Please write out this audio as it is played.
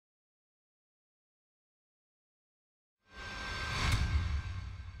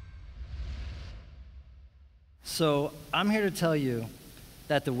So I'm here to tell you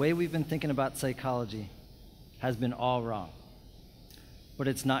that the way we've been thinking about psychology has been all wrong. But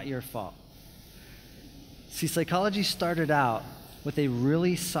it's not your fault. See, psychology started out with a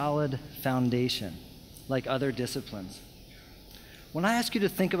really solid foundation, like other disciplines. When I ask you to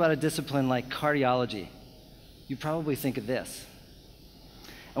think about a discipline like cardiology, you probably think of this.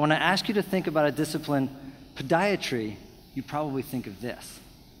 And when I ask you to think about a discipline, podiatry, you probably think of this.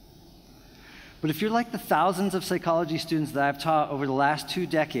 But if you're like the thousands of psychology students that I've taught over the last 2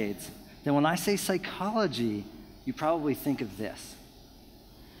 decades, then when I say psychology, you probably think of this.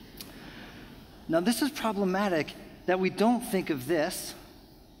 Now, this is problematic that we don't think of this,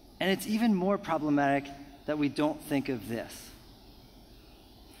 and it's even more problematic that we don't think of this.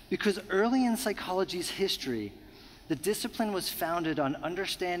 Because early in psychology's history, the discipline was founded on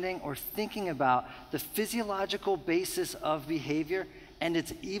understanding or thinking about the physiological basis of behavior and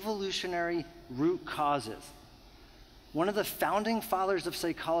its evolutionary root causes. One of the founding fathers of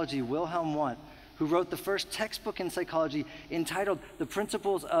psychology, Wilhelm Wundt, who wrote the first textbook in psychology entitled The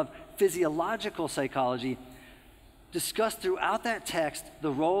Principles of Physiological Psychology, discussed throughout that text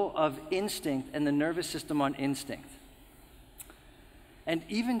the role of instinct and the nervous system on instinct. And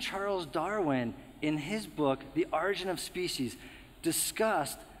even Charles Darwin, in his book, The Origin of Species,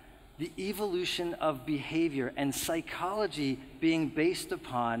 discussed the evolution of behavior and psychology being based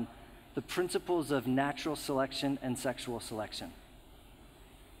upon the principles of natural selection and sexual selection.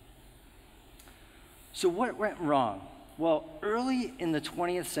 So what went wrong? Well, early in the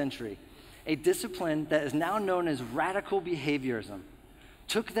 20th century, a discipline that is now known as radical behaviorism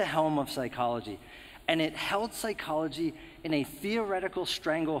took the helm of psychology, and it held psychology in a theoretical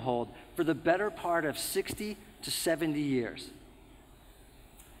stranglehold for the better part of 60 to 70 years.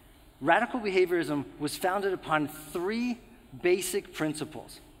 Radical behaviorism was founded upon 3 basic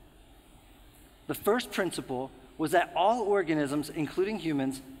principles. The first principle was that all organisms, including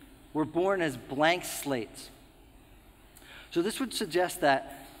humans, were born as blank slates. So this would suggest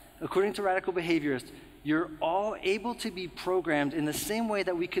that, according to radical behaviorists, you're all able to be programmed in the same way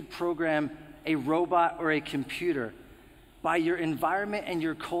that we could program a robot or a computer by your environment and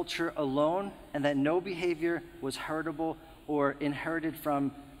your culture alone, and that no behavior was heritable or inherited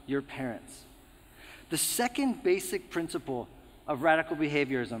from your parents. The second basic principle of radical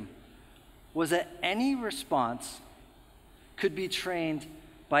behaviorism was that any response could be trained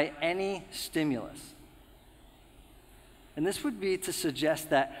by any stimulus. And this would be to suggest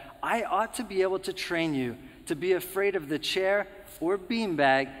that I ought to be able to train you to be afraid of the chair or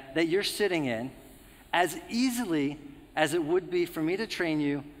beanbag that you're sitting in as easily as it would be for me to train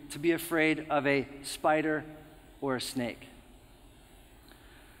you to be afraid of a spider or a snake.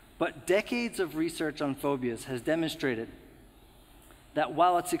 But decades of research on phobias has demonstrated that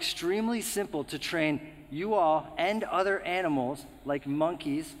while it's extremely simple to train you all and other animals, like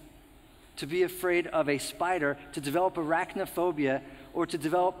monkeys, to be afraid of a spider, to develop arachnophobia, or to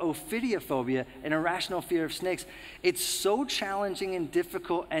develop ophidiophobia, an irrational fear of snakes, it's so challenging and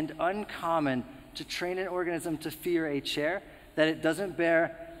difficult and uncommon to train an organism to fear a chair that it doesn't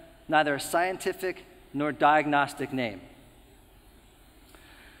bear neither a scientific nor diagnostic name.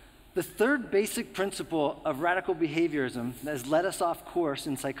 The third basic principle of radical behaviorism that has led us off course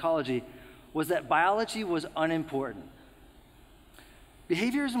in psychology was that biology was unimportant.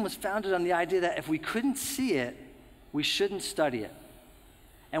 Behaviorism was founded on the idea that if we couldn't see it, we shouldn't study it.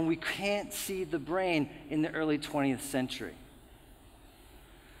 And we can't see the brain in the early 20th century.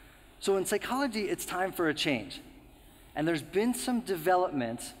 So in psychology, it's time for a change. And there's been some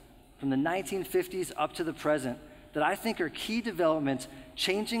developments from the 1950s up to the present that I think are key developments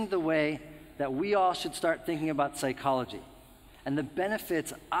changing the way that we all should start thinking about psychology. And the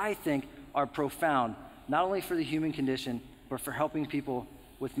benefits, I think, are profound, not only for the human condition, but for helping people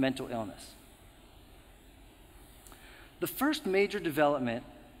with mental illness. The first major development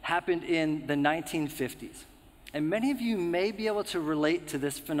happened in the 1950s. And many of you may be able to relate to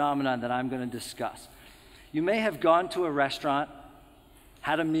this phenomenon that I'm going to discuss. You may have gone to a restaurant,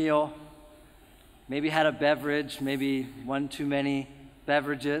 had a meal, maybe had a beverage, maybe one too many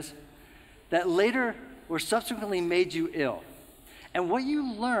beverages, that later or subsequently made you ill. And what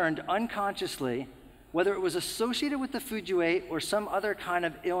you learned unconsciously, whether it was associated with the food you ate or some other kind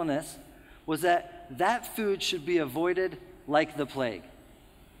of illness, was that that food should be avoided like the plague.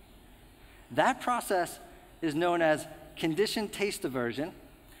 That process is known as conditioned taste aversion,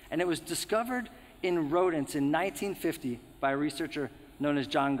 and it was discovered in rodents in 1950 by a researcher known as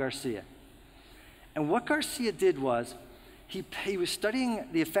John Garcia. And what Garcia did was, he was studying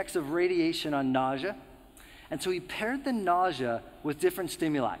the effects of radiation on nausea, and so he paired the nausea with different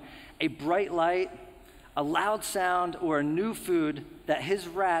stimuli. A bright light, a loud sound, or a new food that his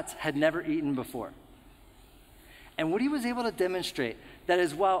rats had never eaten before. And what he was able to demonstrate that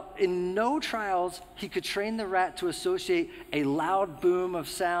is, while in no trials he could train the rat to associate a loud boom of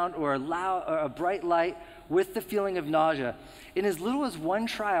sound or a bright light with the feeling of nausea, in as little as one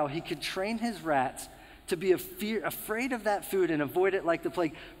trial he could train his rats to be afraid of that food and avoid it like the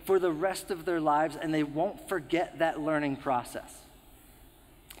plague for the rest of their lives, and they won't forget that learning process.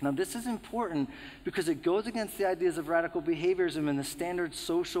 Now, this is important because it goes against the ideas of radical behaviorism and the standard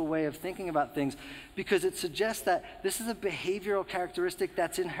social way of thinking about things, because it suggests that this is a behavioral characteristic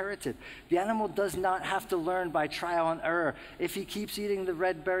that's inherited. The animal does not have to learn by trial and error. If he keeps eating the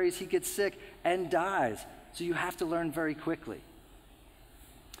red berries, he gets sick and dies. So you have to learn very quickly.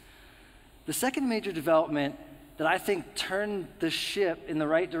 The second major development that I think turned the ship in the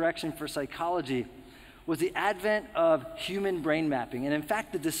right direction for psychology was the advent of human brain mapping. And in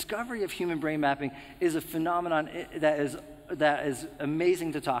fact, the discovery of human brain mapping is a phenomenon that is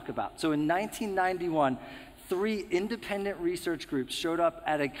amazing to talk about. So in 1991, 3 independent research groups showed up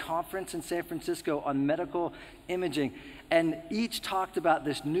at a conference in San Francisco on medical imaging, and each talked about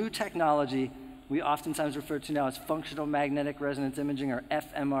this new technology we oftentimes refer to now as functional magnetic resonance imaging, or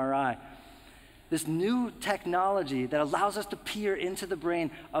fMRI. This new technology that allows us to peer into the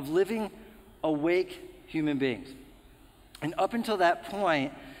brain of living, awake human beings. And up until that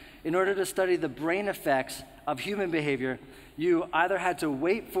point, in order to study the brain effects of human behavior, you either had to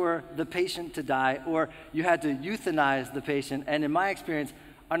wait for the patient to die or you had to euthanize the patient. And in my experience,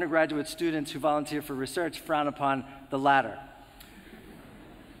 undergraduate students who volunteer for research frown upon the latter.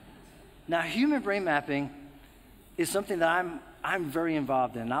 Now, human brain mapping is something that I'm very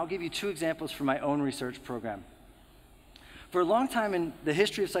involved in. And I'll give you 2 examples from my own research program. For a long time in the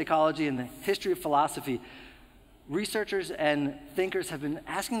history of psychology and the history of philosophy, researchers and thinkers have been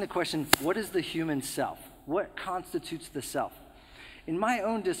asking the question, what is the human self? What constitutes the self? In my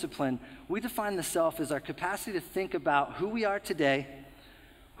own discipline, we define the self as our capacity to think about who we are today,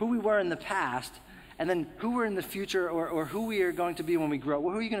 who we were in the past, and then who we're in the future, or who we are going to be when we grow. Who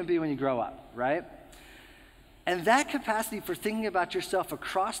are you going to be when you grow up, right? And that capacity for thinking about yourself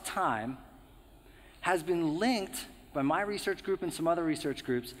across time has been linked by my research group and some other research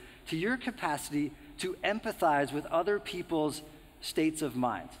groups to your capacity to empathize with other people's states of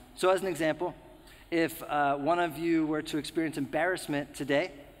mind. So as an example, if one of you were to experience embarrassment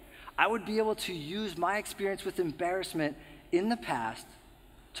today, I would be able to use my experience with embarrassment in the past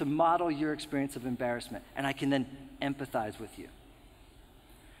to model your experience of embarrassment, and I can then empathize with you.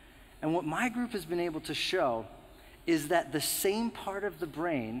 And what my group has been able to show is that the same part of the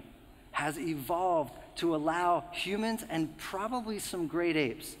brain has evolved to allow humans and probably some great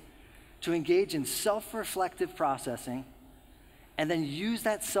apes to engage in self-reflective processing and then use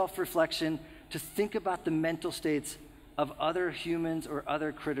that self-reflection to think about the mental states of other humans or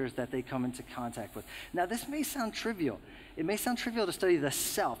other critters that they come into contact with. Now, this may sound trivial. It may sound trivial to study the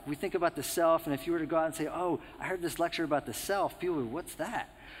self. We think about the self, and if you were to go out and say, oh, I heard this lecture about the self, people would, what's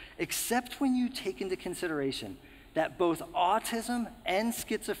that? Except when you take into consideration that both autism and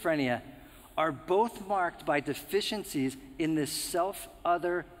schizophrenia are both marked by deficiencies in this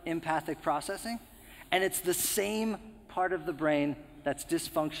self-other empathic processing, and it's the same part of the brain that's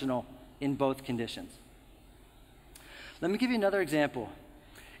dysfunctional in both conditions. Let me give you another example.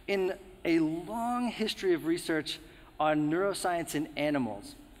 In a long history of research on neuroscience in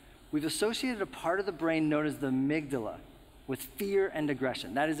animals, we've associated a part of the brain known as the amygdala with fear and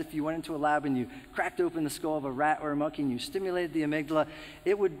aggression. That is, if you went into a lab and you cracked open the skull of a rat or a monkey and you stimulated the amygdala,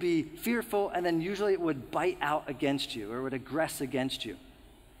 it would be fearful, and then usually it would bite out against you or would aggress against you.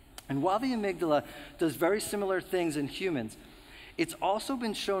 And while the amygdala does very similar things in humans, it's also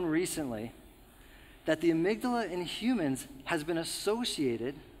been shown recently that the amygdala in humans has been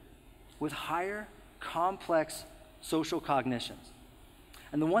associated with higher, complex social cognitions.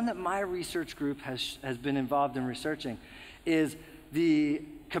 And the one that my research group has been involved in researching is the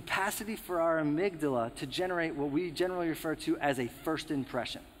capacity for our amygdala to generate what we generally refer to as a first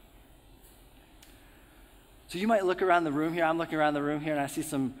impression. So you might look around the room here. I'm looking around the room here, and I see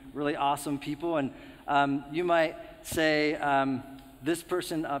some really awesome people. And you might say, this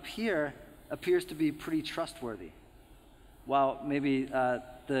person up here appears to be pretty trustworthy, while maybe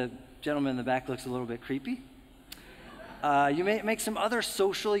the gentleman in the back looks a little bit creepy. You may make some other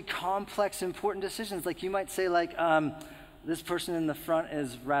socially complex, important decisions. Like you might say, like, this person in the front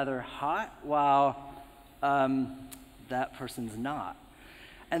is rather hot, while that person's not.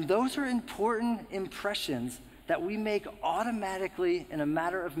 And those are important impressions that we make automatically in a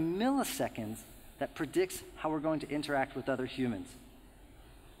matter of milliseconds that predicts how we're going to interact with other humans.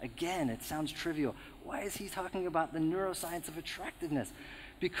 Again, it sounds trivial. Why is he talking about the neuroscience of attractiveness?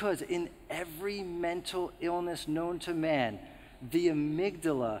 Because in every mental illness known to man, the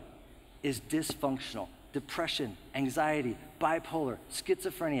amygdala is dysfunctional. Depression, anxiety, bipolar,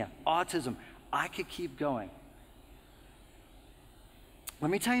 schizophrenia, autism. I could keep going. Let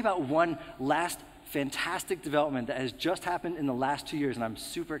me tell you about one last fantastic development that has just happened in the last 2 years, and I'm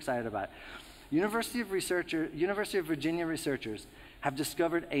super excited about it. University of Virginia researchers have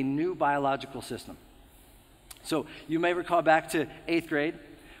discovered a new biological system. So you may recall back to 8th grade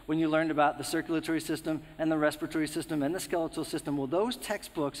when you learned about the circulatory system and the respiratory system and the skeletal system. Well, those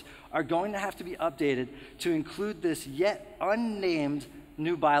textbooks are going to have to be updated to include this yet unnamed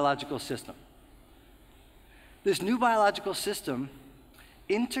new biological system. This new biological system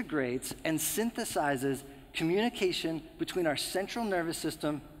integrates and synthesizes communication between our central nervous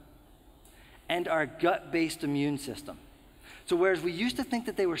system and our gut-based immune system. So whereas we used to think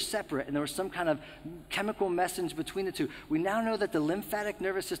that they were separate and there was some kind of chemical message between the two, we now know that the lymphatic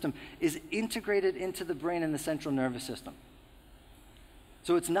nervous system is integrated into the brain and the central nervous system.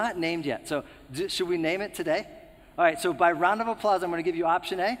 So it's not named yet. So should we name it today? All right, so by round of applause, I'm going to give you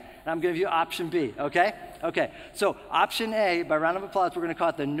option A, and I'm going to give you option B, okay? Okay, so option A, by round of applause, we're going to call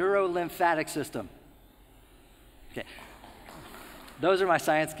it the neurolymphatic system. Okay, those are my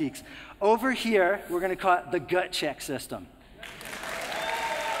science geeks. Over here, we're going to call it the gut check system.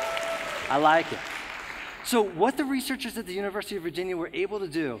 I like it. So what the researchers at the University of Virginia were able to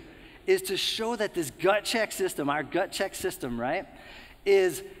do is to show that this gut check system, our gut check system, right,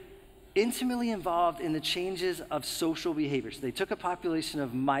 is intimately involved in the changes of social behaviors. They took a population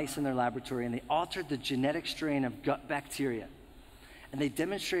of mice in their laboratory and they altered the genetic strain of gut bacteria. And they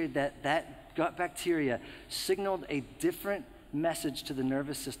demonstrated that that gut bacteria signaled a different message to the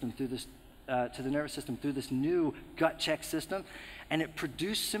nervous system through this new gut check system, and it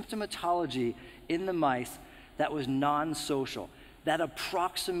produced symptomatology in the mice that was non-social, that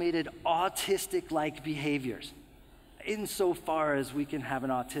approximated autistic-like behaviors, insofar as we can have an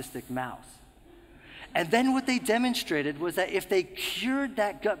autistic mouse. And then what they demonstrated was that if they cured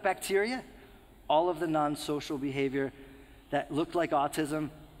that gut bacteria, all of the non-social behavior that looked like autism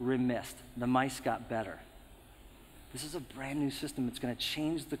remissed. The mice got better. This is a brand new system. It's going to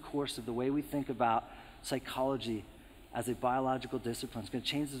change the course of the way we think about psychology as a biological discipline. It's going to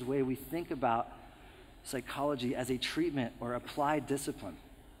change the way we think about psychology as a treatment or applied discipline.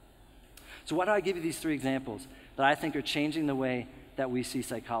 So why do I give you these three examples that I think are changing the way that we see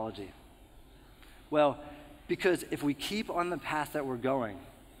psychology? Well, because if we keep on the path that we're going,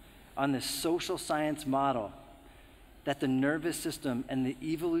 on this social science model, that the nervous system and the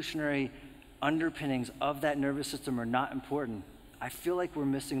evolutionary underpinnings of that nervous system are not important, I feel like we're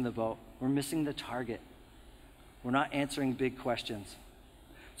missing the boat. We're missing the target. We're not answering big questions.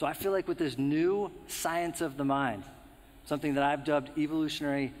 So I feel like with this new science of the mind, something that I've dubbed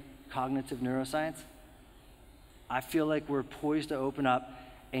evolutionary cognitive neuroscience, I feel like we're poised to open up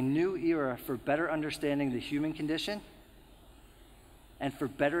a new era for better understanding the human condition and for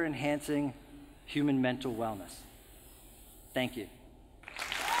better enhancing human mental wellness. Thank you.